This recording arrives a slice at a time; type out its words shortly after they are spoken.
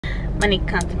Money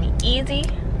comes to me easy.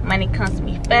 Money comes to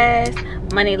me fast.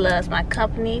 Money loves my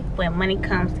company. When money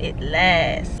comes, it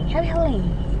lasts. Happy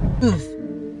Halloween.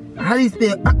 How do you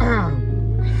spell?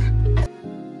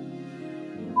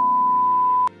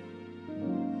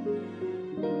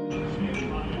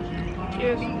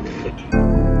 Cheers.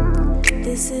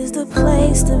 This is the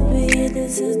place to be.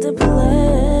 This is the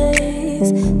place.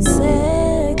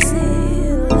 Sexy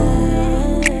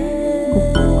life.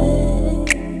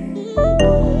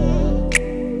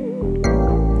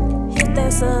 Hit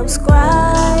that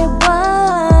subscribe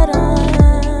button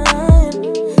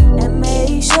and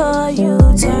make sure you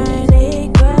turn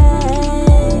it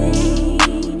gray.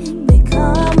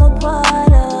 Become a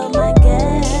part of my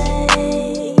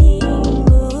game.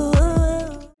 Ooh.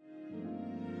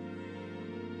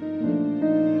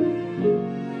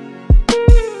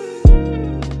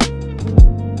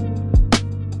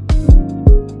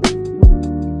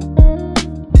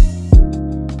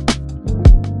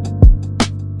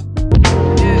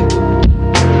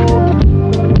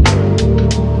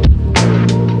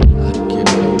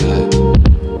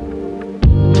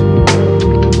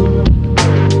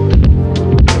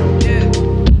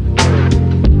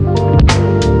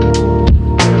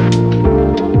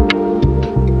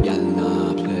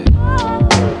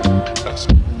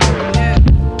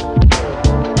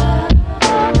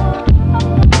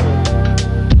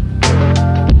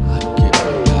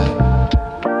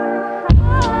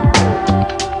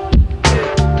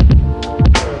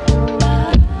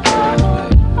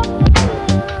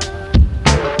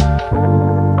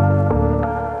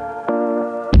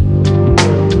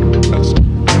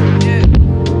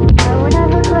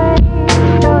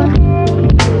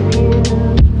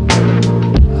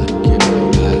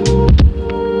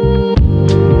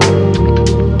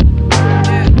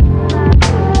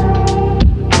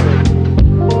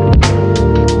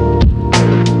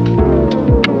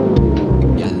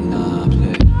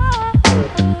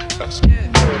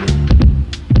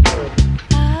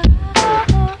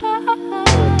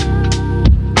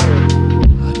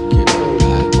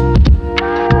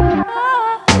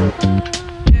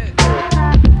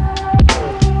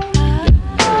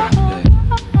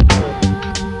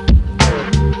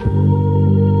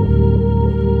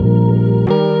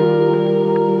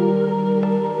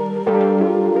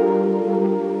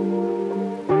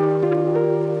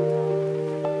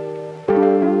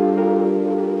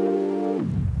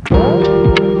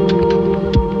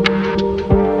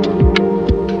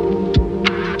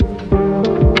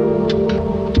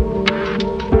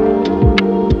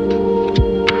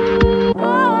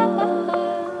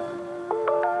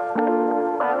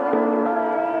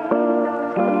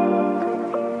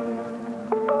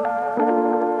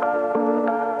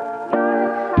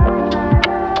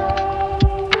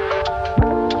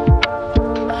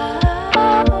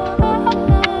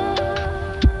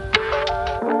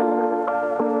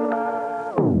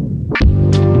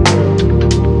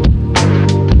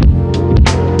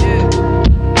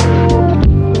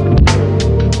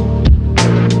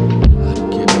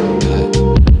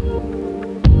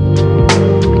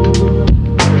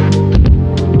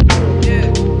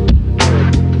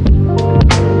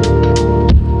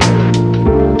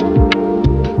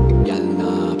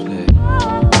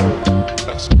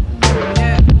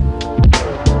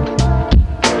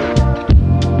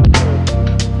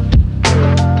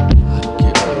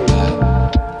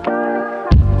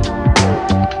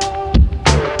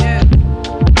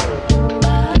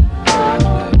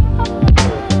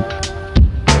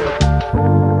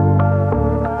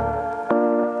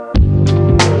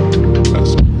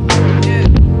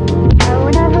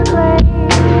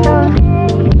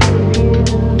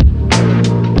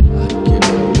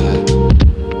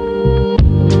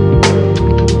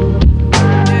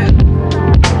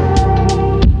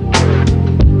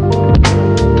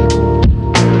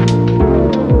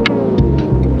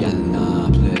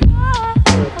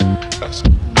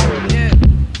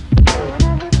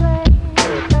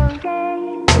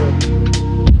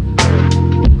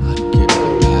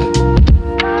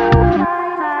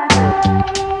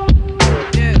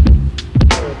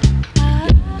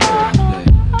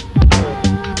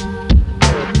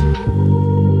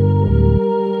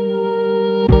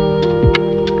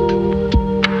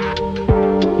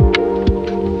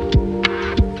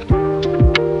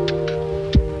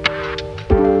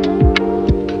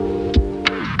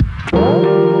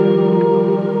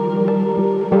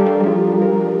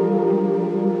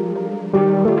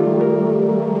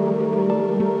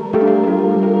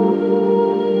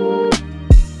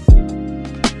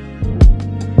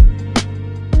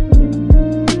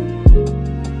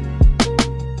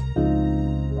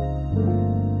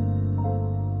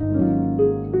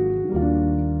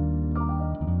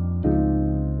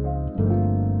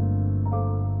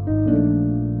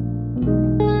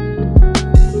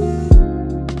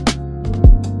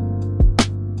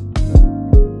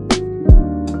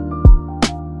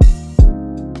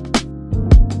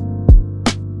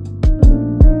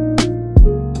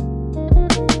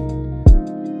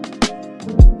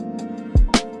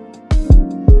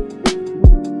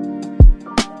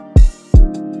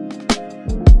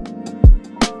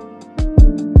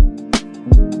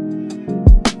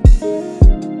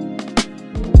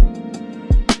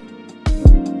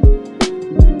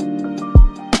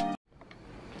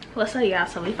 What's up, y'all?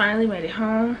 So we finally made it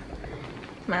home.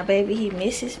 My baby, he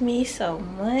misses me so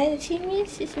much. He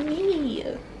misses me.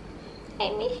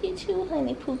 I miss you too,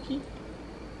 honey Pookie.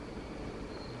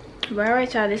 But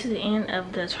alright, y'all, this is the end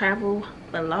of the travel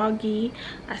vloggy.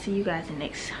 I see you guys in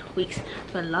next week's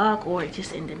vlog, or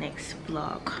just in the next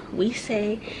vlog. We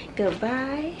say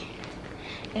goodbye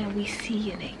and we see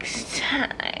you next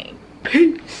time.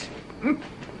 Peace.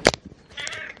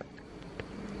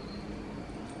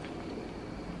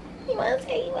 You wanna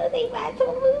say bye to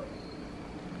me?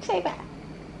 Say bye.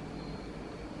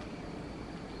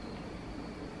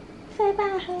 Say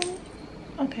bye, honey.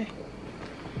 Okay.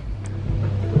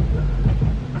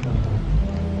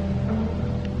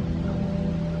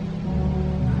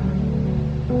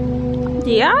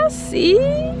 Y'all see?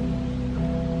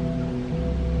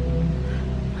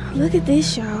 Look at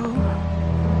this, y'all.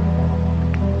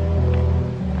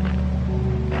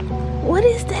 What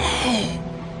is that?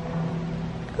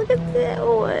 Look at that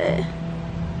one.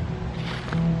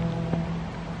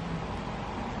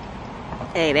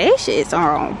 Hey, that shit's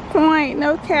on point,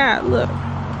 no cap. Look.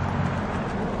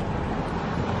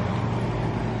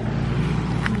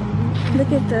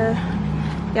 Look at the,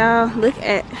 y'all, look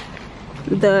at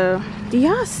the, do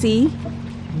y'all see?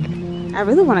 I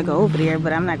really want to go over there,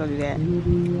 but I'm not gonna do that.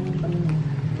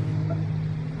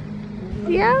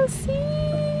 Do y'all see?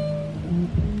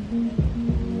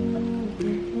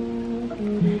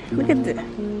 Look at the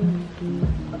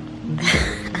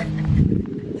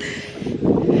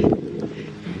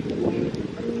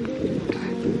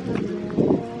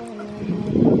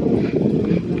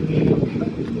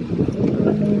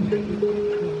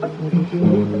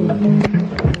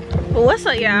what's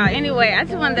up, y'all? Anyway, I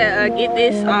just wanted to get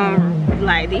this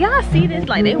like, do y'all see this?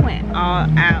 Like, they went all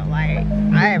out. Like,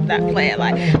 I have not played.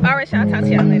 Like, all right, y'all, talk to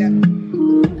y'all later.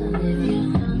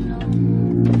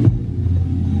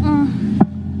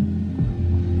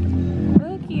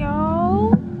 Look,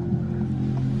 y'all,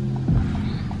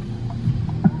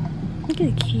 look at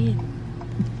the kid.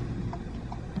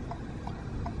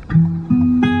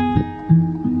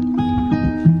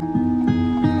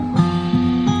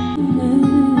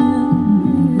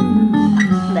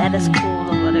 That is cool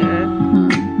over there.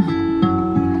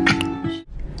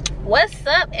 What's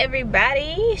up,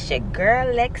 everybody? It's your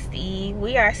girl Lexi.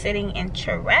 We are sitting in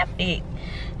traffic.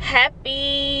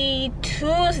 Happy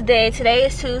Tuesday. Today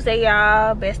is Tuesday,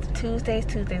 y'all. Best of Tuesdays.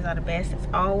 Tuesdays are the best as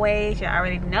always. Y'all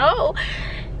already know.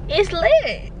 It's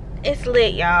lit. It's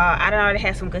lit, y'all. I done already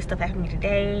had some good stuff happen to me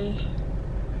today,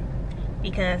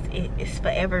 because it is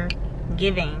forever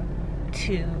giving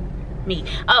to me.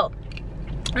 Oh,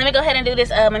 let me go ahead and do this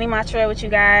money mantra with you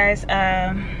guys.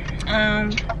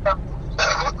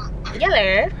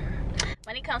 Together.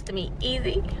 Money comes to me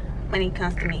easy. Money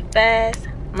comes to me fast.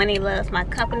 Money loves my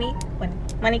company. When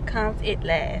money comes, it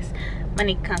lasts.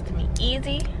 Money comes to me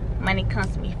easy. Money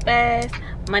comes to me fast.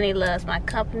 Money loves my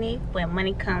company. When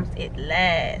money comes, it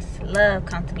lasts. Love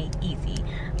comes to me easy.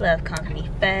 Love comes to me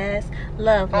fast.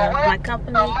 Love loves my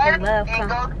company. And love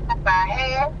comes.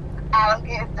 I'll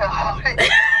get the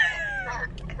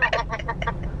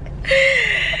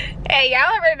Hey,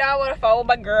 y'all already know I want to follow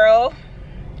my girl.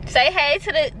 Say hey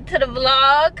to the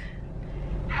vlog.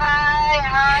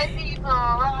 Hi people,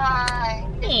 hi.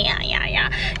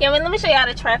 Yeah, let me show y'all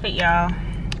the traffic, y'all.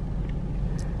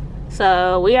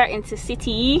 So we are into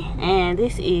city, and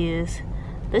this is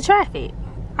the traffic.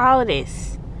 All of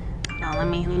this. Now let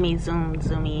me zoom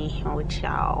in with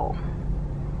y'all.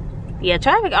 Yeah,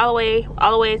 traffic all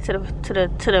the way to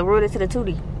the road to the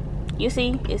Tootie. You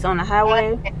see, it's on the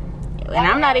highway, and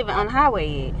I'm not even on the highway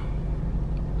yet.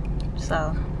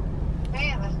 So.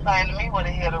 Please explain to me what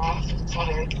the hell the roof is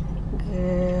today.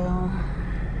 Girl.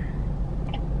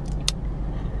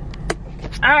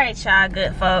 Alright, y'all,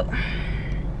 good folk.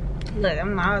 Look,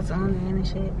 I'm all zoned in and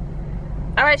shit.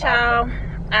 Alright, y'all.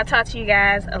 I'll talk to you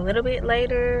guys a little bit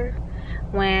later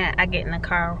when I get in the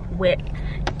car with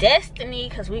Destiny,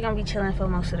 because we're gonna be chilling for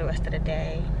most of the rest of the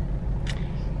day.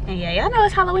 And yeah, y'all know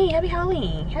it's Halloween. Happy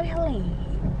Halloween. Happy Halloween.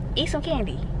 Eat some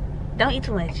candy. Don't eat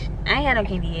too much. I ain't had no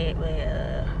candy yet,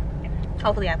 but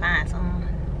hopefully I find some.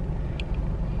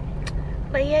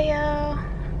 But yeah, y'all.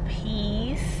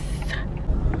 Peace.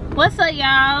 What's up,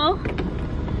 y'all?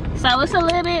 So it's a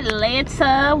little bit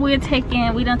later. We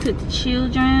done took the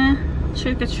children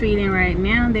trick-or-treating right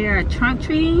now. They are trunk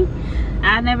treating.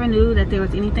 I never knew that there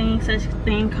was anything such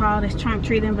thing called as trunk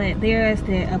treating, but there is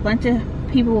a bunch of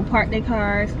people will park their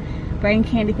cars, bring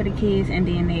candy for the kids, and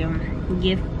then they'll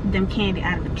give them candy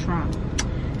out of the trunk.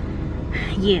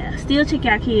 Yeah, still check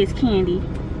out kids candy.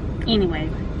 Anyway,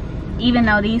 even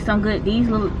though these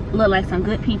look like some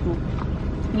good people,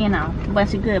 You know, a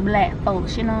bunch of good black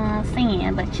folks, you know what I'm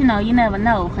saying? But you know, you never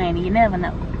know, honey, you never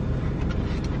know.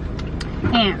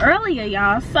 And earlier,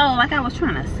 y'all, so like I was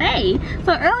trying to say,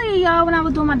 so earlier, y'all, when I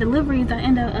was doing my deliveries, I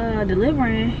ended up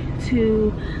delivering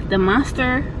to the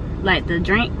Monster, like the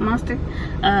drink Monster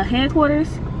headquarters.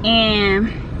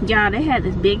 And y'all, they had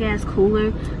this big ass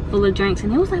cooler full of drinks,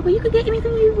 and it was like, well, you could get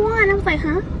anything you want. I was like,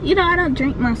 huh? You know, I don't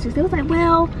drink Monsters. They was like,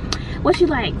 well, what you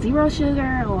like, 0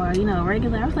 sugar or, you know,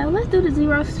 regular? I was like, well, let's do the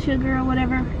 0 sugar or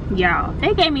whatever. Y'all,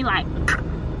 they gave me like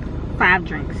 5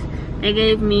 drinks. They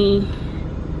gave me,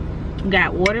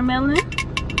 got watermelon.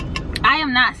 I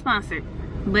am not sponsored,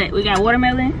 but we got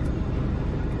watermelon.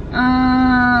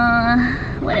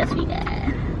 What else we got?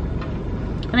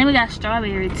 And then we got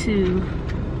strawberry too.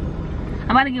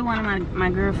 I'm about to get one of my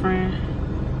girlfriend.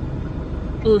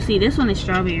 Oh, see, this one is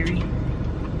strawberry.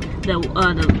 The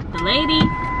lady,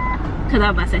 cause I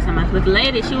was about to say something else, but the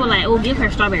lady, she was like, oh, give her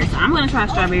strawberry. So I'm gonna try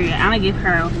strawberry. I'm gonna give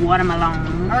her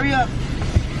watermelon. Hurry up.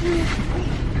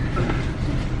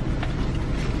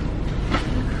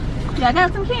 Yeah, I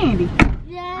got some candy.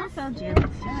 Yes. I'm so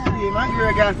jealous. Yeah, my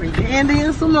girl got some candy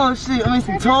and some more shit. I mean,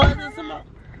 some toys and some more.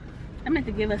 I meant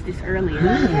to give us this earlier.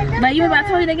 But you remember I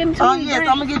told you they gave me 2 Oh, of these yes,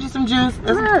 drinks? I'm gonna get you some juice.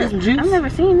 That's some juice. I've never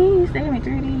seen these. They gave me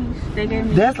 3 of these. They gave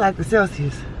me. That's like the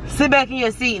Celsius. Sit back in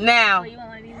your seat now. Oh, you want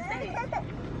one of these instead?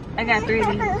 I got 3 of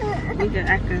these.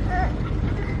 I could.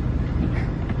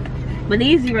 But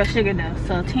these 0 sugar though,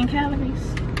 so 10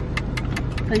 calories.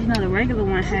 Cause you know the regular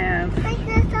one have.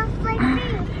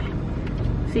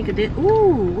 So you could do.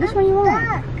 Ooh, which one you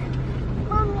want?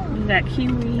 You got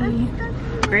kiwi,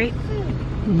 grape.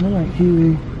 I like kiwi.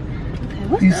 Okay,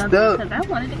 what's You the other one? stuck. Cause I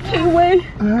wanted the kiwi.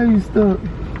 How you stuck?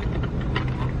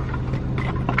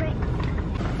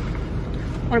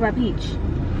 What about peach?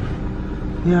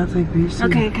 Yeah, I'll take peach too.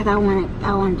 Okay, cause I want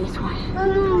this one.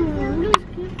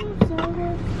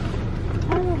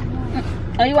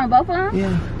 Oh, you want both of them?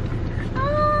 Yeah.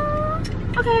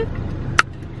 Okay.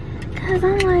 Cause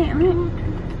I'm like, I'm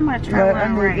about to try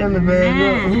one right in the bag.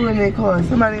 now. Who in their car?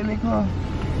 Somebody in their car.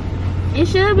 It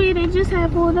should be. They just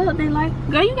have pulled up. They like,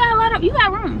 girl, you got a lot of, you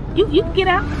got room. You can get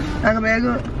out. I can bag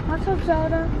up. What's up,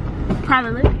 soda?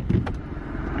 Probably.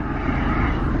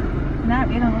 Not,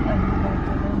 it don't look like it's back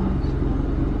to that much.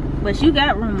 But you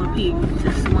got room up here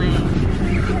to swing.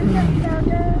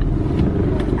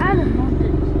 I don't want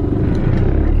this.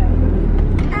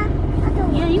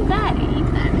 Yeah, you got it. You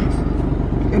got it.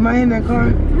 Am I in that car?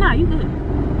 No, you good.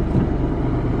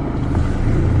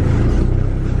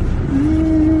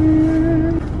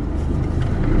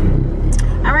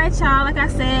 All right, y'all. Like I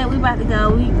said, we about to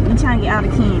go. We trying to get out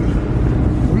of candy.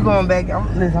 We going back.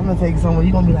 Listen, I'm gonna take you somewhere.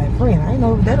 You gonna be like, friend, I ain't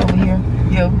know that over here.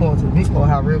 Yeah, we going to the big boy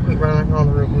house real quick, right around the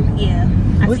corner real quick. Yeah.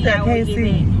 What's that? Can't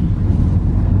see.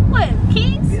 What?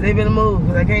 Keys? Yeah, they been moved,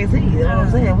 cause I can't see. You know what I'm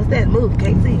saying? What's that move?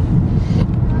 Can't see.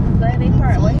 I'm glad they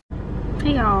part way.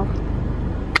 Hey y'all.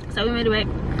 So we made it back.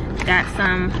 Got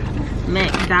some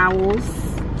McDowell's.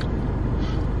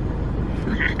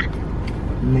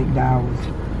 McDowell's.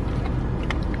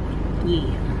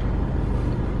 Yeah.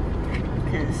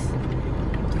 Cause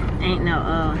ain't no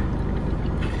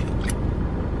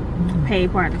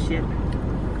paid partnership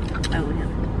over here.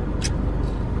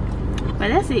 But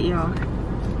that's it, y'all.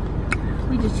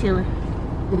 We just chilling.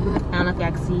 I don't know if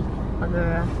y'all can see my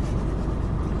girl.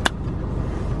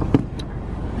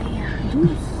 Yeah,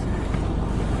 juice.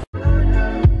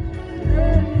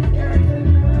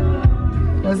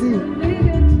 That's it.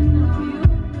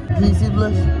 Can you see the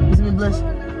blush? You see me blush?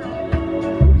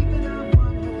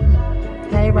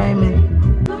 Hey, Raymond.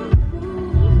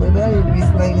 Baby, I need to be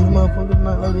slaying this motherfucker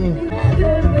not over here.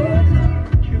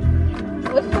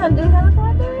 What you trying to do,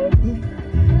 helicopter?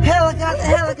 Helicopter,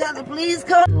 helicopter, please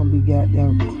come. It's gonna be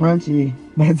goddamn crunchy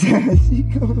by the time she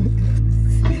comes.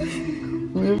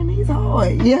 And he's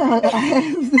hard. Yeah, I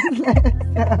have this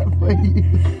last time for you.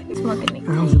 Smoking I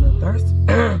was a little thirsty.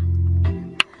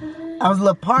 I was a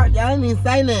little parched. Y'all didn't even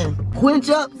say nothing. Quench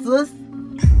up, sis.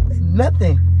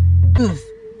 Nothing. Sis.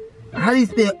 How do you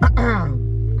spell? How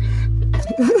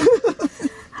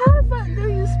the fuck do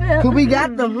you spell? Cause we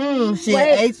got the shit.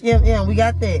 H-M-M. We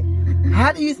got that.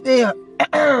 How do you spell?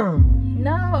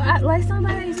 No, like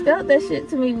somebody spelled that shit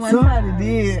to me one Somebody time.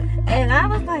 did. And I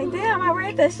was like, damn, I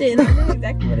read that shit and I knew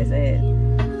exactly what it said.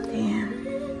 Damn.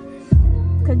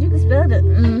 Cause you can spell the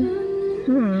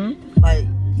Like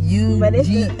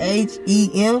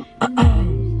U-G-H-E-M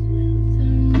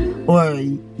or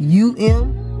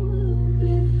U-M.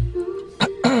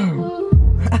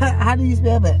 How do you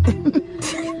spell that?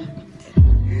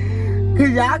 Cause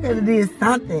y'all could have did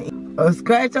something. A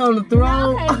scratch on the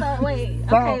throne. Okay, so wait.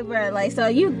 Okay, bro. Like, so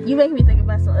you make me think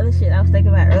about some other shit I was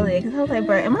thinking about earlier. Cause I was like,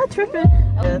 bro, am I tripping?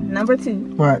 Number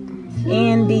 2. What?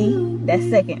 N-D. That's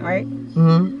second, right?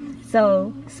 Mm-hmm.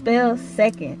 So spell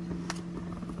second.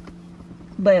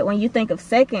 But when you think of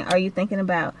second, are you thinking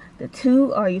about the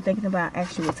 2 or are you thinking about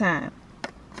actual time?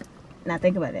 Now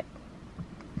think about it.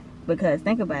 Because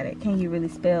think about it. Can you really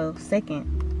spell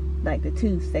second? Like the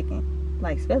 2 second?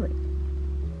 Like spell it.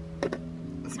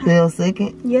 Spell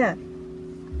second? Yeah.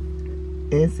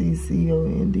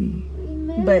 S-E-C-O-N-D.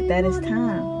 But that is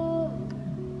time.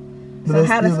 But So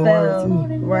how to still the spell? word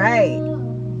too. Right.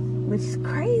 Which is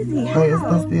crazy. But it's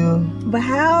How? still. But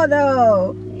how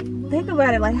though? Think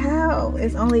about it. Like how?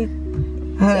 It's only.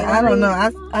 I don't know.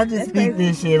 I just speak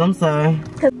this shit. I'm sorry.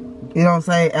 You don't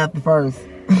say after first.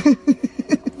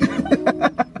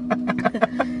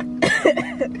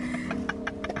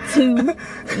 2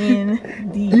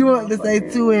 N-D. You want to say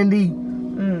 2 N-D.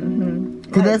 Mm-hmm.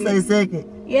 Cause they say second.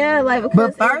 Yeah, like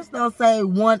because But first they'll say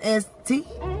 1 S-T.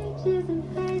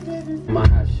 My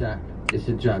hot shot, it's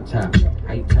a drop top.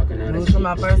 How you talking on Lose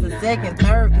my first and second,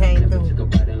 third came through.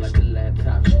 Like a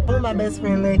laptop. Who's my best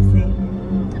friend Lexi?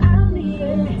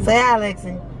 Say hi,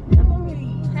 Lexi.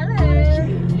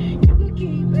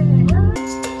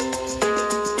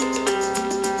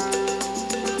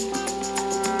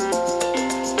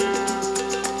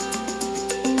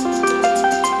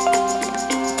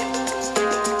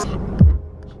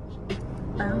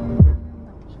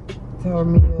 Tell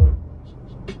me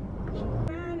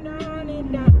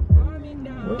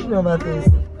what you know about this?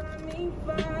 You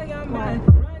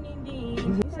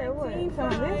said what? Some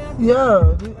of this?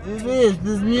 Yeah, it is.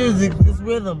 This music, this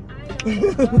rhythm.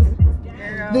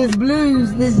 This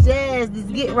blues, this jazz, this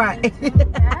get right.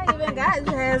 I even got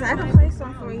jazz. I can play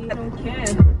some for you.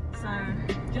 Some.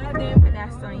 I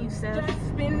got some Yousef.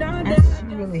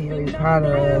 She really Harry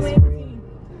Potter ass for real.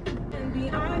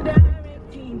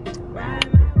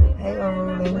 Hey,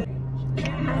 Aruli.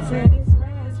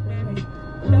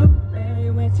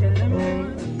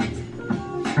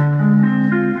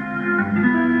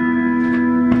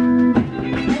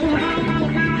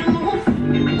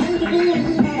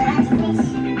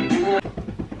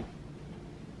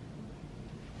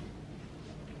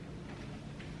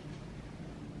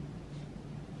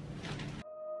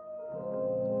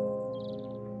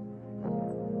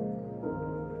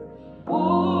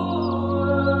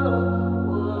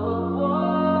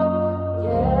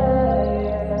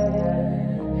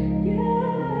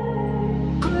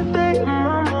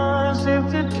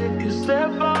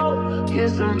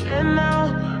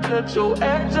 Let your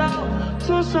edge out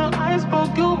to some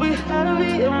iceberg, you'll be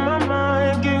heavy in my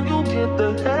mind. Can you get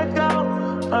the heck out?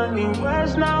 I need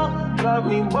rest now. Got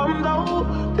me bummed out.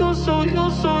 You so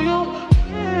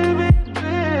baby,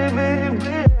 baby,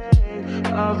 baby.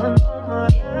 I've been on my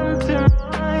empty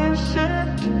mind, shit.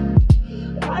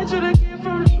 I should've came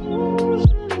from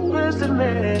losing the best in me.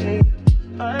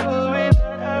 I worry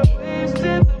that I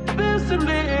wasted the best in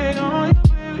me. Oh,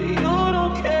 baby, you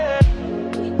don't care.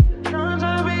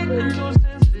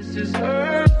 This is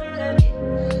urgent.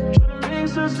 Trying to make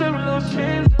some simple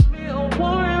change to be a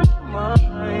war in my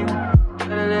mind.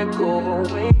 Gotta let go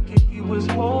away, he was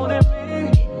holding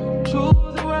me.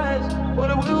 Choose the right, but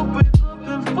it will be up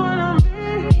in front of me.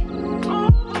 All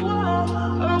the while,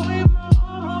 I wait my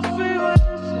arm, I feel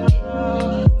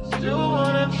it. Still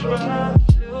wanna try,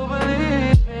 still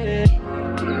believe it.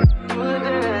 Good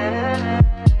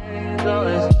days,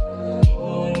 always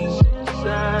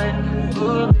inside.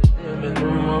 Good.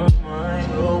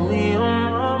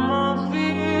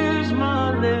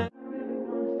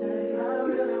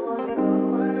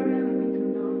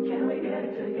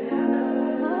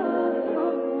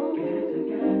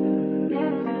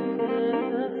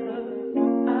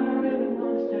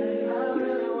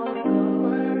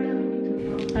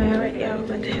 Alright, y'all,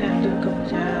 about to head out and do a couple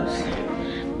jobs,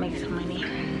 make some money.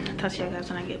 I'll talk to y'all guys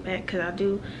when I get back, because I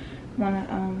do want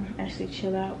to actually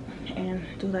chill out and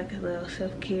do like a little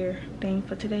self-care thing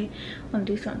for today. I want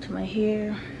to do something to my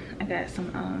hair. I got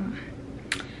some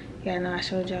yeah, I know I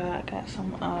showed y'all I got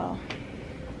some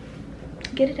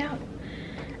get it out.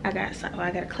 I got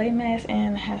a clay mask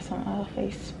and I have some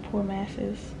face pore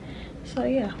masks. So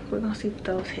yeah, we're gonna see what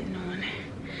those hitting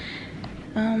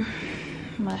on.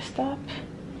 My stop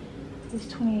is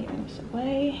 28 minutes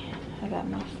away. I got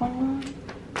my phone.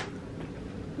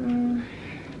 I'm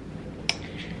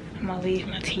gonna leave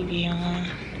my TV on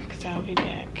because I'll be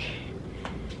back.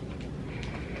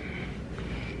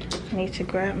 I need to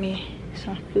grab me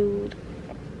some food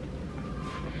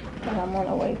that I'm on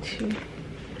the way to.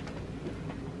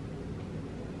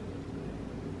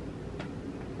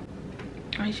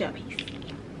 Alright, y'all, peace.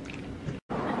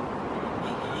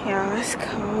 Y'all, it's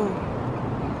cold.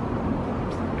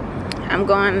 I'm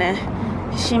going to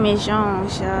Shimmy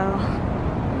Jones, y'all.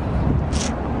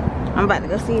 I'm about to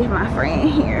go see my friend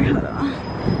here. Hold on.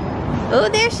 Oh,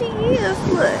 there she is.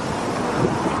 Look.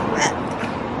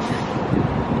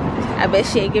 I bet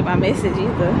she ain't get my message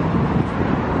either.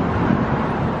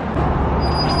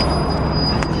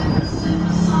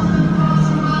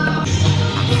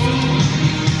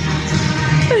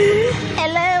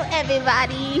 Hello,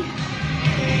 everybody.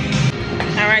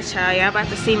 All right, y'all. Y'all about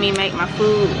to see me make my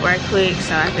food right quick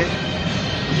so I can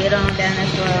get on down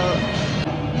this road.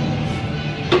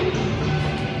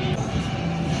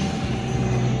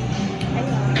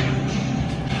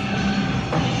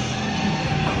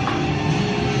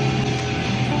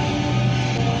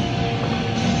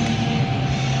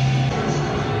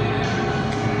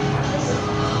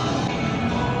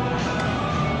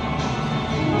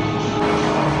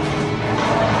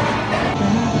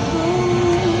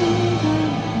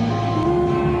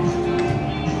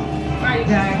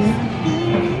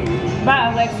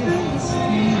 Bye, Alexis.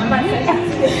 I'm about to say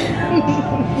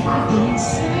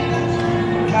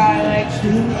bye,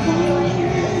 Alexis.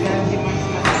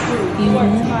 You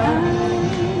work tomorrow?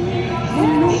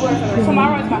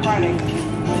 Tomorrow is my Friday.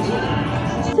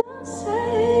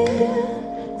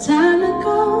 Time to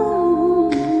go.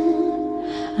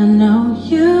 I know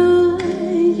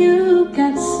you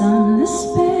got some to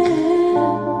spare.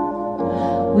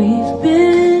 We've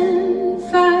been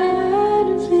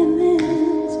fighting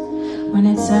feelings when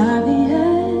it's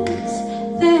obvious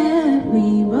that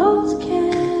we both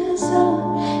care. So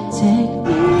take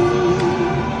me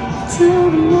to the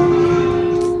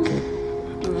moon.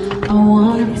 I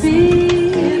wanna be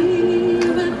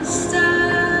with the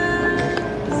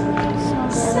stars.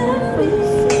 Send me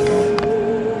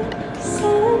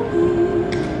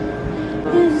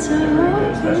into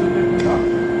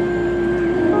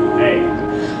Hey.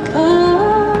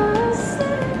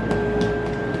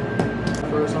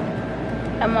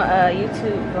 I'm a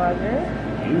YouTube vlogger.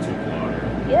 YouTube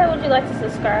vlogger? Yeah, would you like to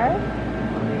subscribe? I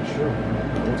mean, sure.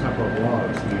 What type of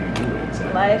vlogs do you do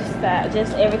exactly? Lifestyle,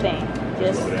 just everything.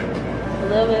 Just a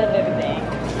little bit of everything.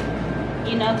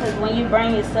 You know, because when you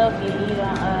bring yourself, you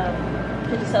don't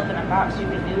put yourself in a box. You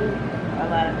can do a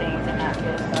lot of things and not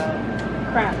feel so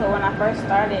cramped. So when I first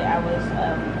started, I was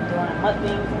doing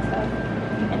mukbangs and stuff.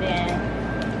 And then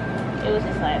it was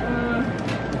just like,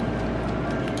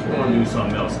 You want to do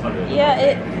something else other than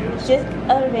videos. Just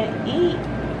other than eat.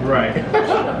 Right.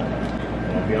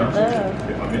 I'll be honest with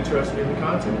you. If I'm interested in the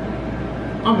content,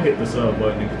 I'm gonna hit the sub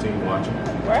button and continue watching.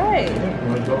 Right.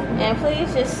 Yeah, go and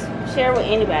please just share with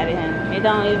anybody, and it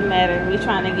don't even matter. We're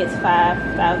trying to get to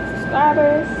 5,000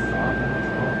 subscribers.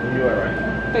 Where you at right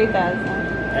now? 3,000.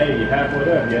 Hey, you halfway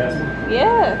there, Yasmin.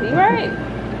 Yeah, you're right.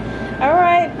 All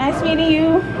right, nice meeting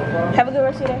you. No problem. Have a good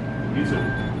rest of your day. You too.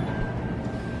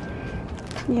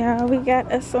 Yeah, we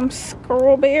got us some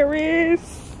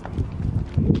strawberries.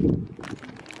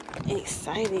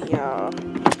 Excited, y'all.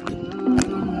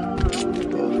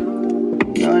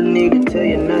 No need to tell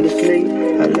you not to sleep.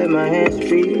 I let my hands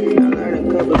speak. I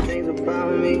learned a couple things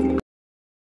about me.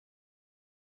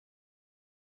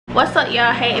 What's up,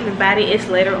 y'all? Hey, everybody. It's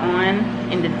later on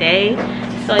in the day.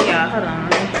 So, y'all, hold on.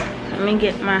 Let me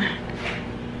get my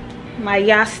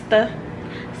yasta.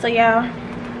 So, y'all,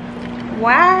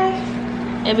 why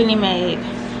Ebony made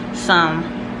some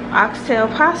oxtail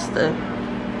pasta?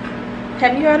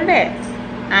 Have you heard of that?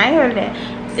 I ain't heard of that.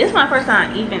 This is my first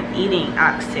time even eating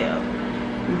oxtail.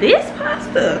 This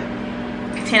pasta,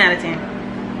 10 out of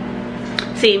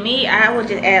 10. See, me, I would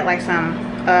just add like some,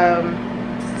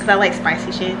 cause I like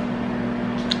spicy shit.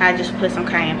 I just put some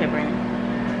cayenne pepper in it.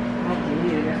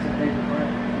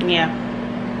 Yeah.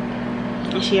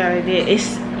 And she already did.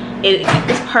 It's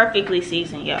perfectly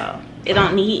seasoned, y'all. It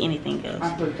don't need anything else.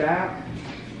 I put that.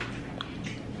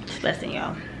 It's best in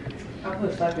y'all. I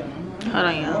put second. Hold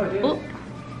on, y'all. Hold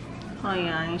on,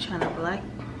 y'all. I ain't trying to black.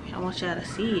 I want y'all to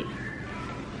see it.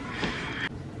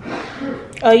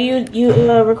 Oh, you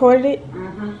recorded it?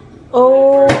 Mm-hmm.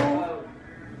 Oh.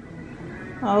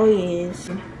 Oh, yes.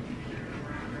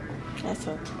 That's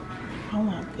a. Oh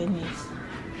my goodness.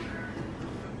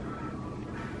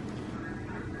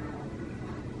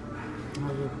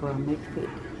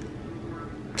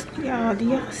 Y'all, do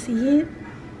y'all see it?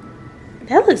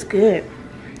 That looks good.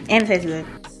 And it tastes good.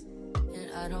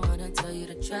 And I don't wanna tell you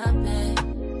to drop it,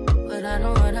 but I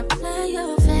don't wanna play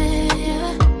your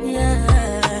fair.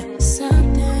 Yeah,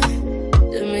 something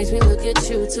that makes me look at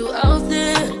you too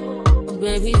often. Oh,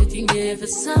 baby, you can give it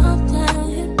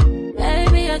something.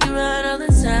 Baby, I can run all the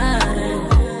time.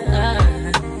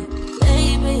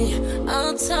 Baby, I'm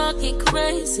I'm talking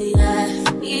crazy. I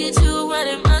need you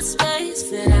running my space,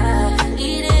 but I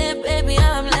need it, baby.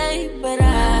 I'm late, but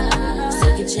I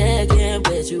still can check in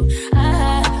with you.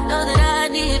 I know that I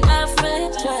need my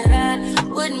friends, but I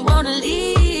wouldn't wanna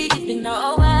leave. You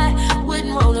know, I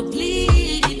wouldn't wanna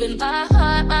bleed. Even my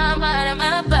heart, my mind, and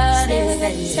my body.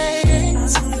 Say it.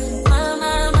 My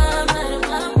mind, and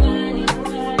my body.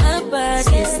 My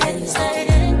body says it.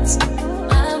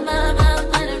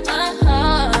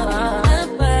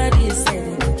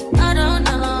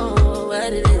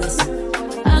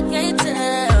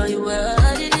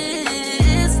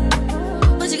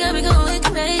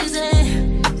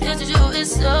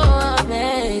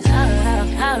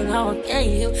 Can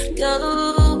you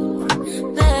go,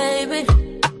 baby?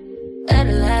 At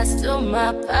last, till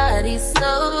my body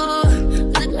so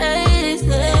crazy,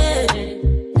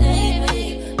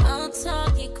 baby. I'm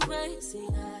talking crazy.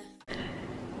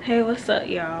 Hey, what's up,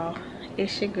 y'all?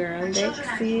 It's your girl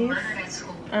Lexi.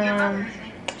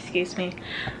 Excuse me,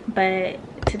 but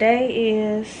today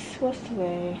is, what's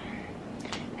today?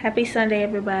 Happy Sunday,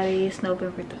 everybody. It's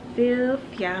November the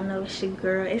 5th. Y'all know it's your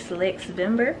girl. It's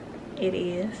Lexvember. It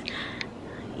is.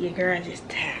 Your girl just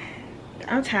tired.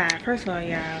 I'm tired. First of all,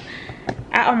 y'all,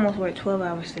 I almost worked 12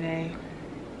 hours today.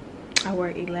 I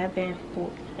worked 11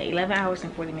 hours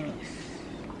and 40 minutes.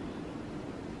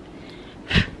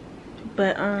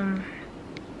 But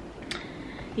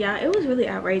yeah, it was really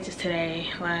outrageous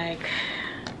today. Like,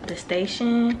 the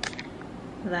station,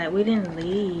 like, we didn't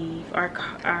leave. Our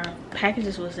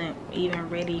packages wasn't even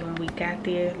ready when we got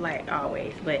there, like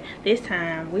always. But this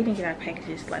time we didn't get our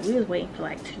packages. Like, we was waiting for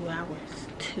like 2 hours.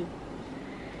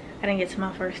 I didn't get to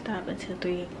my first stop until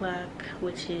 3 o'clock,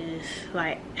 which is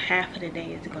like half of the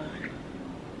day is gone.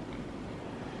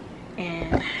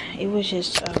 And it was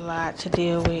just a lot to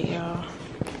deal with, y'all.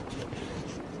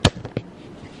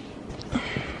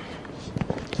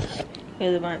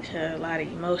 There's a lot of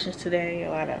emotions today,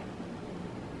 a lot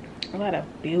of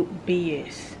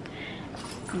BS.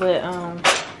 But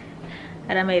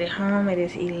and I made it home. It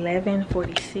is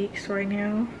 11:46 right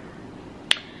now.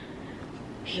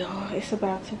 Y'all, it's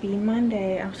about to be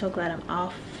Monday. I'm so glad I'm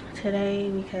off today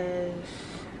because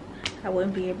I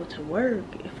wouldn't be able to work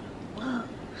if I was.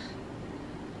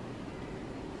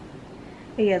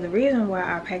 But yeah, the reason why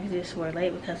our packages were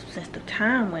late because since the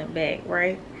time went back,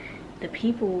 right, the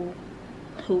people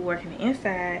who work in the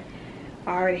inside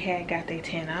already got their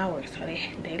 10 hours, so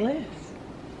they left.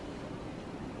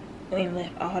 They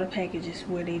left all the packages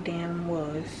where they damn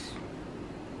was,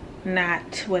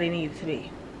 not where they needed to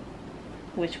be,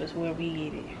 which was where we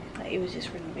get it. Like, it was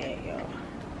just really bad, y'all.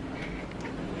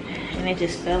 And it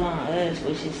just fell on us,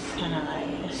 which is kind of like,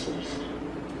 it's just,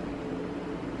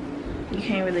 you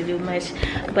can't really do much.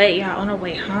 But y'all, on the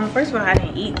way home, first of all, I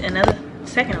didn't eat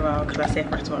second of all, because I said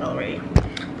first of all already,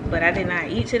 but I did not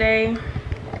eat today.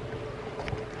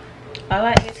 All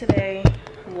I ate today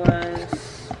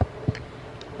was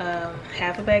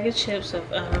half a bag of chips of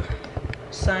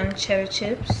Sun cheddar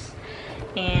chips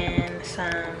and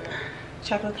some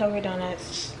chocolate covered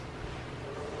donuts.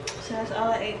 So that's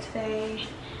all I ate today.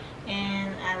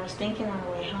 And I was thinking on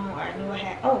the way home, I knew I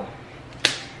had,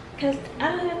 because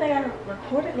I don't even think I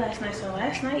recorded last night. So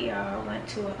last night, y'all, I went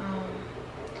to a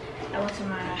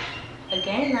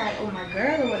game night with my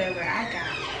girl or whatever.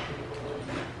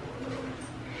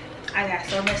 I got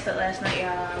so messed up last night,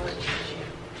 y'all.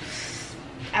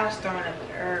 I was throwing up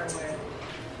everywhere.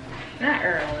 Not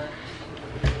everywhere,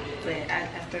 but I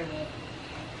threw up.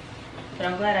 But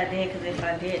I'm glad I did, because if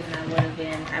I didn't,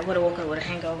 I would have woke up with a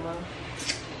hangover,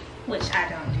 which I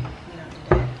don't do. You don't do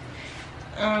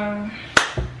that.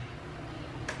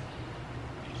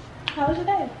 How was your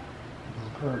day?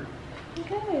 Great.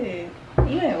 Good.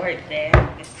 You didn't work today.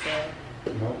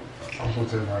 Nope. I was going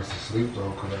to take my ass to sleep though,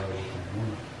 because I was in the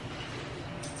morning.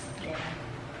 Yeah.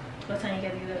 What time you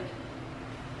gotta get up?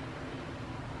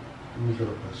 Let me get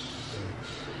up at 6.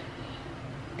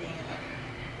 Damn.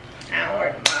 I don't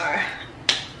work tomorrow.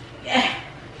 Yeah.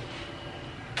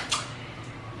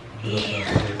 I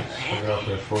got up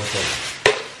at 4:30.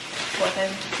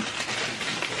 4:30?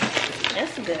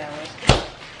 That's a good hours.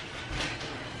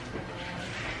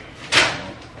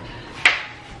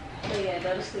 But yeah,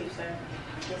 go to sleep, sir.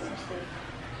 Get some sleep.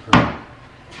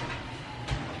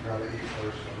 Gotta eat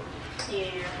first. So.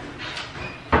 Yeah.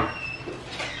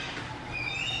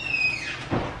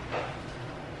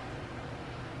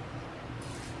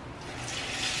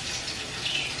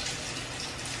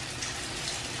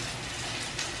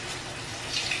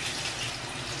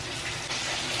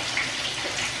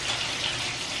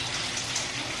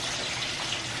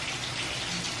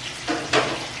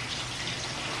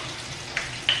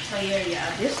 So yeah,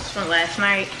 y'all. This is from last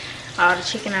night. All the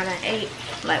chicken I done ate,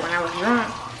 like when I was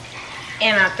drunk,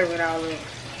 and I threw it all up.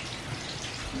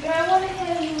 Girl, what the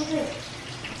hell you was it?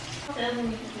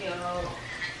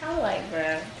 I'm like,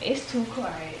 bruh, it's too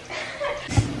quiet.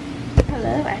 I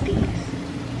love ideas.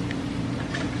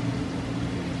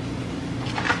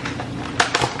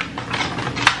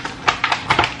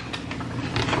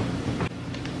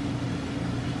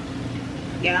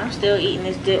 Yeah, I'm still eating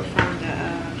this dip from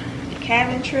the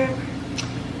cabin trip.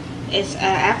 It's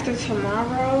after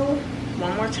tomorrow.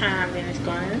 One more time, then it's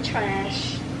going in the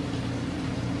trash.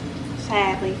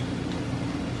 Sadly.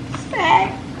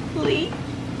 Sadly.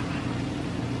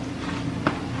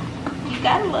 You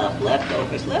gotta love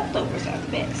leftovers. Leftovers are the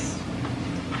best.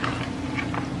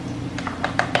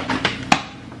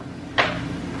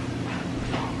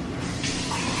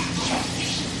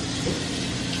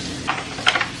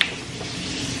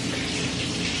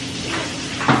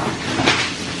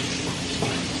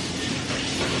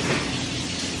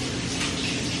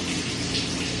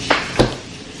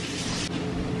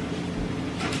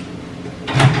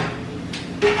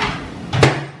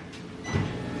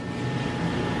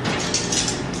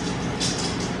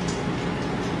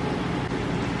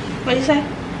 What did you say?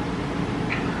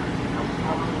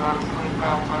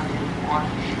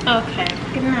 Okay,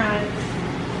 good night.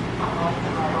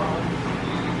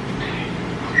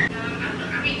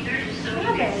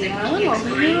 Okay, y'all, I'm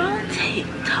over here on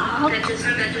TikTok. That just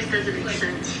doesn't make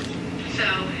sense. So,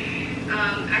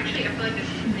 actually, I feel like this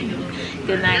is maybe a little bit.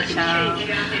 Good night, y'all.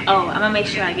 Oh, I'm gonna make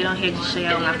sure I get on here to show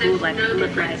y'all my food, like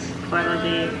look like for a little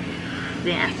bit.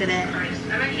 Then after that,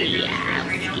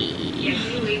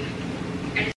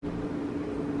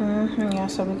 yeah,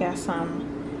 so we got some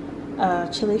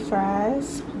chili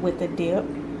fries with the dip.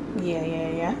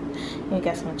 Yeah. And we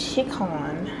got some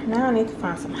chicken. Now I need to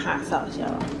find some hot sauce,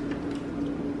 y'all.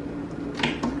 I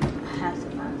have to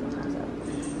find some hot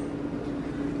sauce.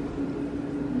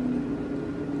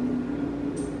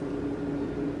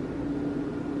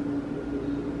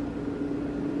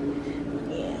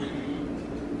 Yeah.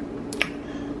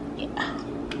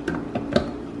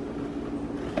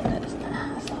 That's not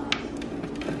hot sauce.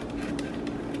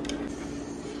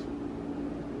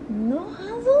 No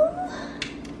hazel?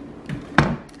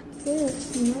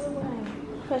 There's no way.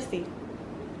 Bestie.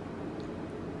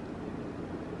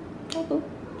 Hey, boo.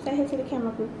 Say hey to the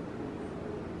camera, boo.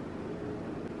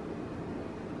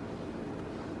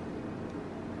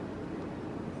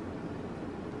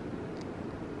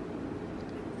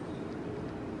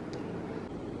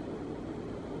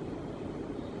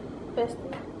 Bestie.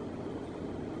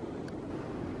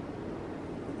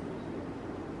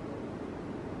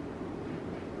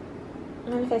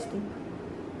 Bestie.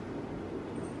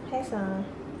 Hey, son.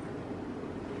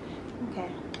 Okay.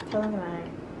 Tell him good night.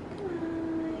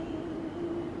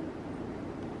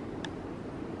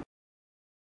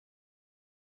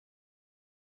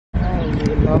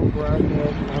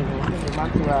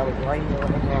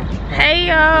 Hey,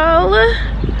 y'all.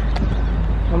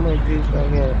 How much juice I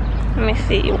got? Let me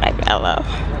see. You wipe that off.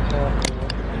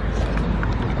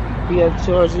 You got to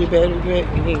charge your battery back?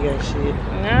 You ain't got shit.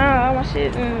 No, all my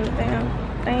shit in the damn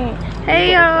thing.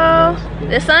 Hey, y'all.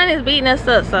 The sun is beating us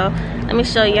up, so let me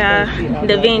show y'all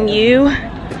the venue.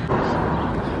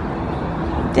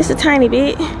 Just a tiny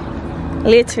bit.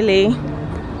 Literally.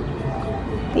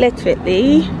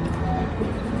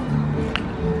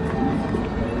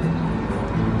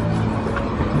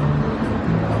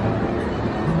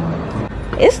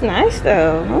 It's nice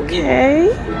though.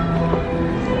 Okay.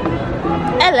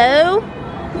 Hello.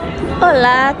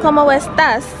 Hola, ¿cómo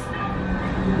estás?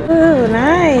 Oh,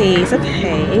 nice.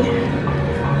 Okay.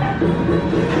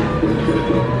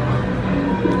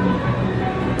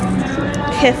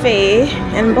 Cafe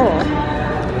and bar.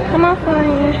 Come on,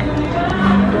 friend.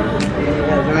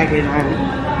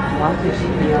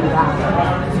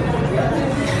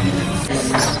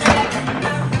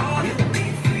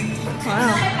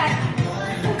 Wow.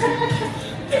 Okay.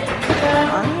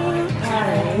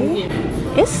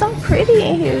 It's so pretty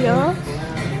in here, y'all.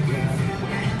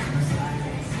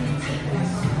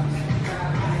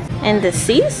 And the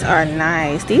seats are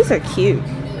nice. These are cute.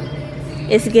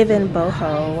 It's giving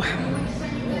boho.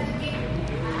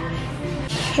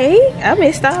 Okay, I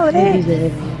missed all of that.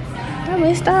 The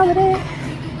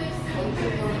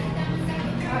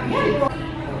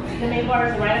main bar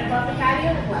is right across the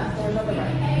patio. The glass door is on the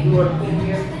right.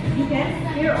 You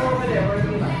can here or over there,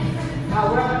 wherever you like.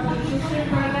 We're about to shoot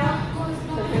strip right now,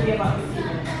 so it's gonna be about 15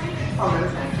 minutes. Oh,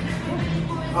 that's fine.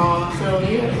 So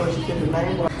here, or she get the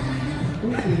main bar.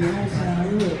 This is nice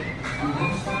out here.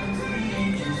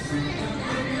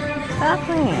 Stop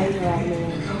playing.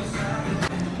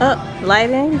 Oh,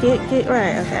 lighting, get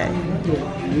right. Okay.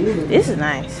 This is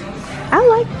nice. I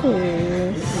like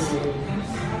this.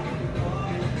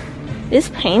 This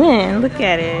painting, look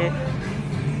at it.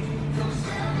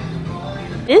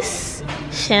 This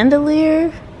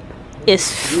chandelier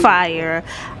is fire.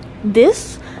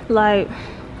 This, like,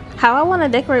 how I want to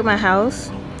decorate my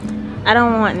house. I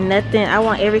don't want nothing. I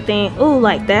want everything. Ooh,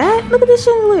 like that. Look at this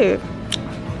chandelier.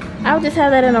 I would just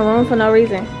have that in a room for no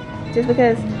reason. Just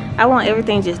because I want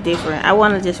everything just different. I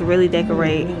want to just really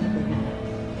decorate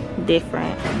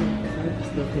different.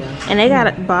 And they got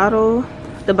a bottle,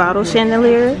 the bottle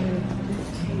chandelier.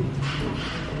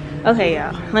 Okay,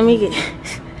 y'all. Let me get,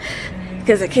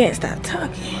 because I can't stop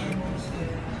talking.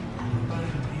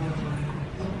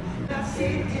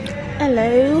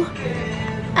 Hello.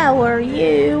 How are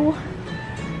you?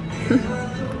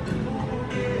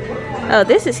 Oh,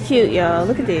 this is cute, y'all.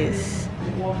 Look at this.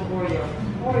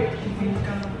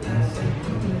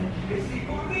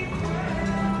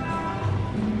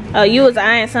 Oh, you was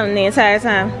eyeing something the entire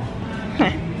time.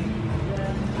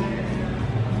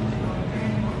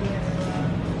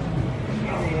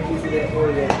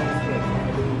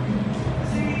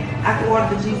 I can order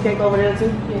the cheesecake over there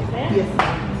too? Yes.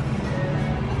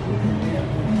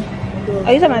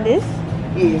 Are you talking about this?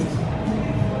 Yes.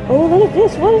 Oh, look at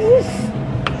this. What is this?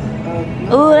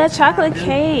 Oh, that chocolate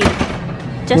cake.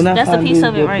 Just that's a piece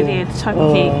of it right there. The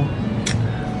chocolate cake.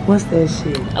 What's that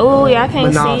shit? Oh, yeah, I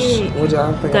can't see it. What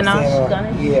y'all think? Ganache.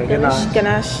 Yeah, ganache.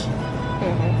 Ganache.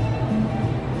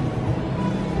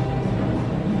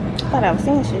 I thought I was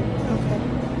seeing shit. Okay.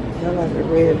 I like the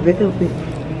red velvet.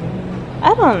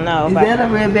 I don't know. Is that a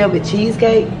red velvet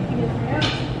cheesecake?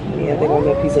 Yeah, they gonna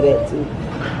get a piece of that too.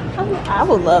 I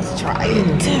would love to try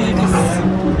it.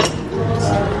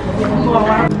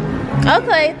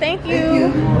 Okay, thank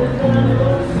you.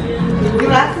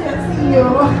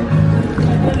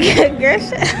 Girl,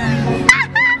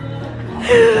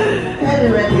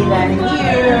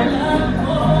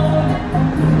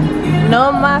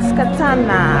 no mas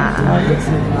katana.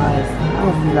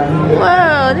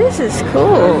 Wow, this is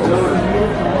cool.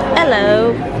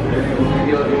 Hello.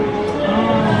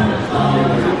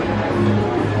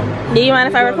 Do you mind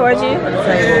if I record you?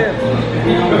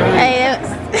 Hey.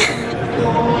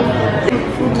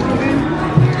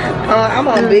 I'm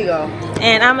on Bigo.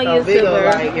 And I'm a YouTuber. Bigo,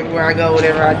 like everywhere I go,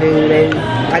 whatever I do,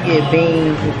 I get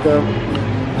beans and stuff.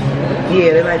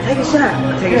 Yeah, they're like, take a shot.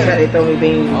 I take a shot, they throw me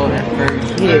beans. Oh, that's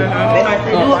crazy. Yeah. They like,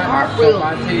 say, do a cartwheel.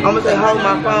 I'm gonna say, hold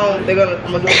my phone. I'm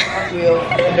gonna do a cartwheel,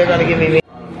 and they're gonna give me beans.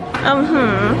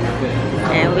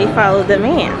 And we follow the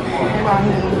man.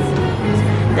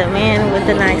 The man with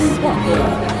the nice swamp.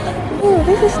 Oh,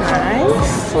 this is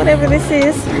nice. Whatever this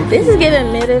is. This is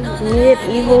giving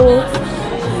medieval.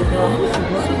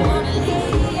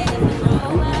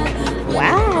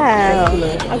 Wow.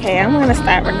 Okay, I'm gonna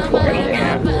start recording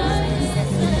now.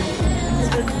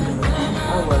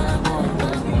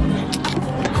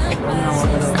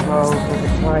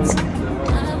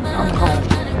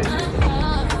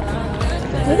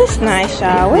 This is nice,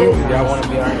 y'all. Y'all want to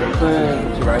be on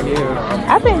the right here?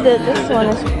 I think that this one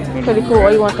is pretty cool.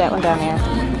 Or you want that one down there?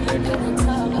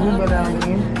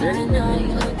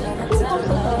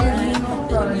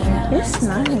 It's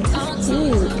nice. It's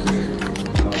cute.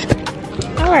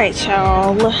 Alright,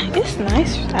 y'all. It's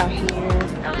nice out here.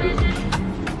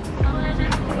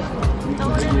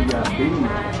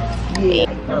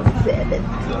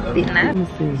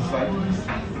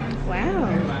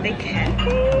 Wow. They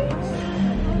cafes?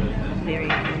 Very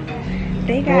cool.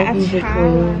 They got a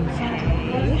child.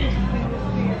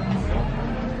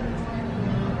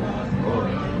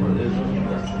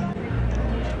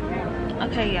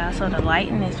 Okay, y'all, so the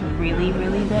lighting is really,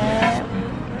 really bad.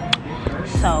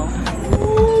 So,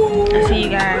 I'll see you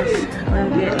guys a little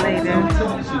bit later.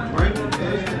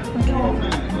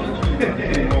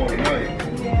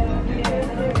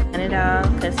 And it all,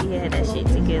 because he had that shit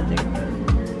together.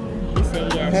 He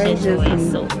said, yeah, shit your ass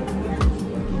so.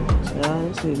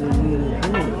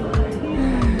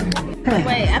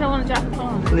 Wait, I don't want to drop the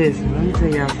phone. Listen, let me tell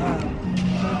y'all something.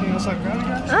 Anything else I got,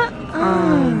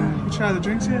 guys? You tried the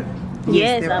drinks yet?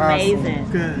 Yes, amazing.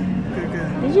 Awesome. Good.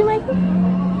 Did you make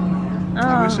them? I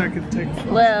wish I could take them.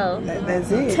 Well,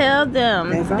 that's it. Tell them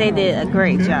they did a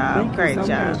great job. Great job.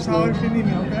 Just holler if you need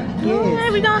me, okay?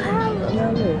 Yeah, we don't have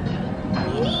them.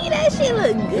 That shit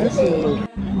look good.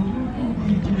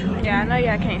 Yeah, I know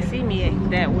y'all can't see me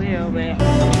that well, but.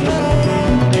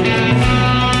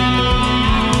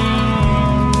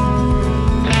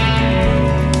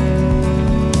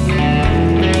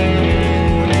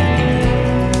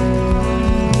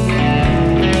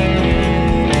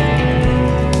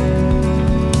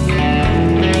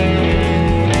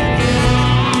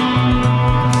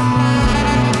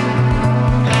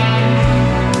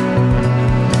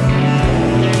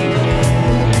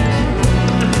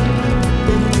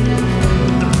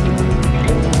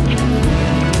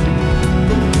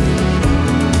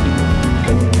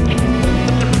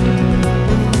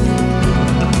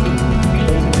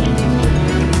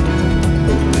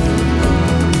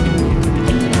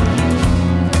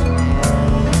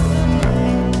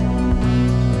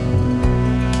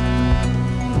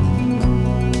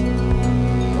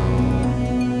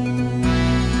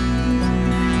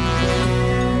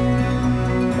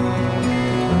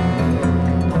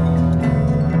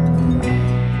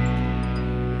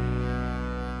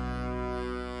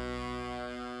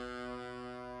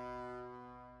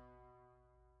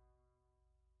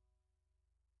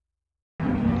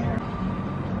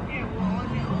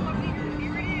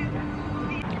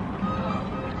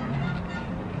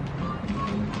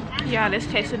 y'all, this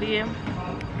quesadilla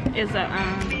is a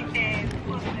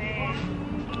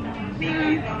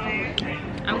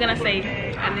I'm gonna say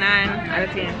a 9 out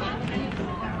of 10.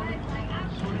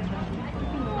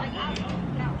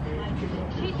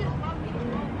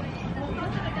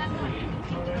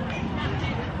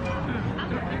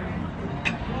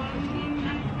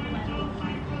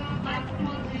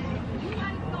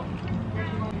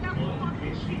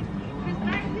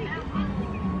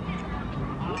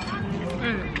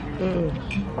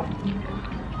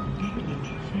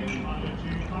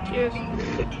 Cheers.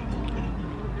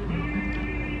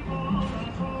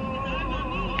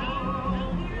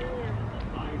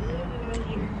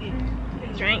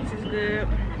 Drinks is good.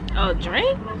 Oh,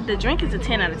 drink? The drink is a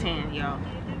 10 out of 10, y'all.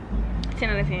 10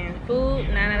 out of 10. Food,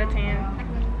 9 out of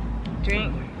 10.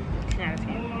 Drink, 10 out of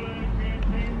 10.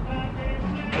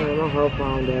 I don't hope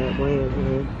on that.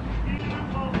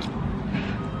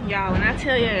 Y'all, when I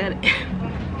tell you,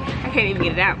 I can't even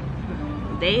get it out.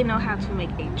 They know how to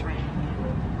make a drink.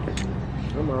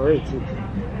 I'm already too.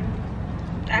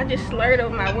 I just slurred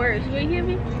over my words. You hear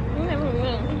me? What are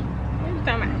you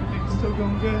talking about? Still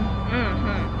going good.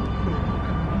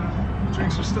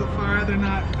 Drinks are still fire. They're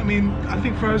not. I mean, I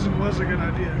think frozen was a good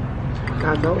idea.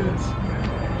 I know. It's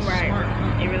Right. smart.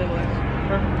 It really was.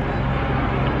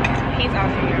 He's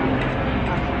awesome, y'all.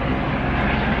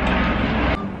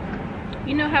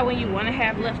 You know how when you want to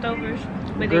have leftovers,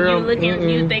 but then you looking,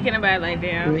 you thinking about it like,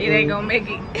 damn, it ain't gonna make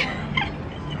it.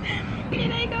 It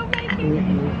ain't gonna make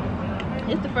it.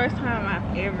 It's the first time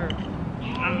I've ever.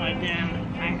 I'm like, damn,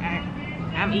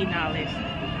 I'm eating all this.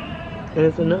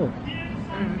 That's enough.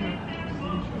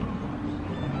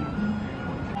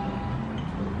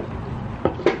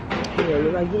 Yeah,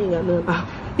 look like you ain't got nothing out.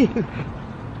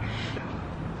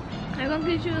 I'm gonna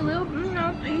get you a little,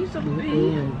 piece of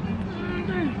beef.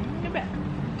 Get back.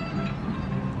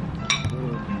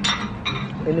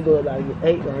 And the boy like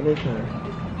 8 by this time.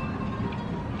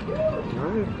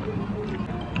 Alright.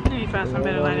 Let me find some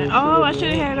better lighting. Oh, I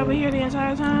should have had it over here the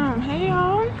entire time. Hey,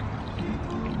 y'all.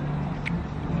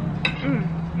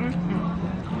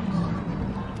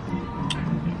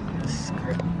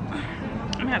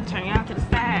 I'm gonna have to turn y'all to the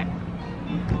side.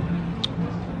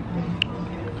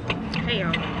 Hey,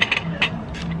 y'all.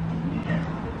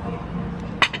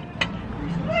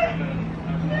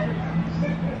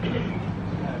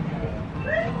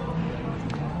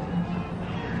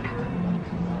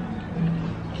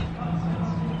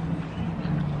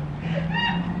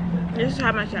 This is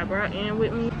how much I brought in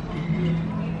with me.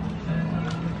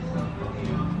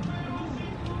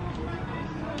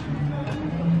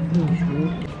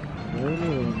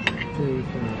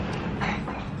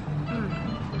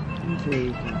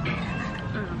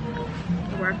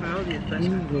 Working all these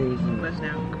bust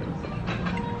down.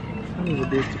 I need a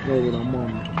dish to play with on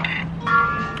mama.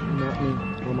 Not me,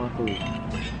 on my food.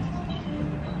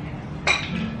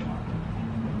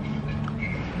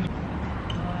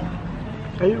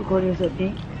 Are you recording yourself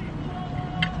eat?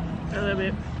 A little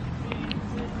bit.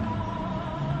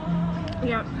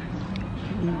 Yep.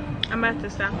 I'm about to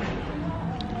stop.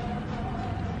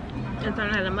 It's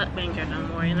not a mukbanger no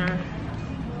more, you know?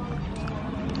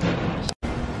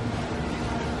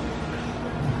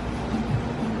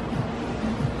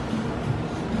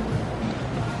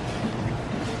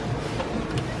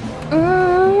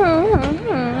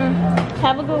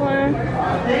 Have a good one.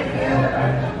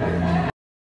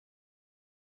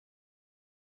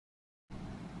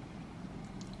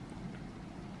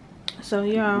 So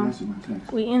y'all,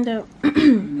 we end up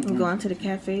going to the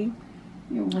cafe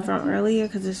from earlier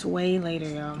because it's way later,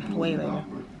 y'all. Way later.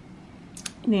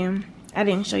 Then I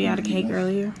didn't show y'all the cake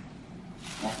earlier,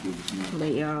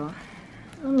 but y'all,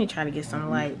 let me try to get some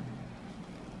light.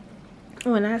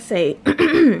 When I say,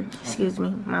 excuse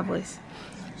me, my voice,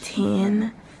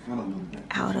 10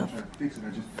 out of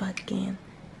fucking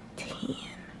 10.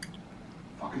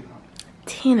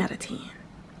 10 out of 10.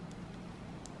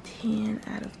 10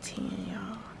 out of 10,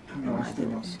 y'all. Oh my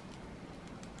goodness.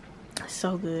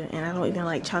 So good. And I don't even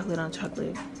like chocolate on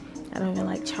chocolate. I don't even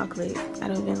like chocolate. I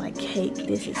don't even like cake.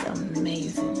 This is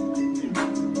amazing.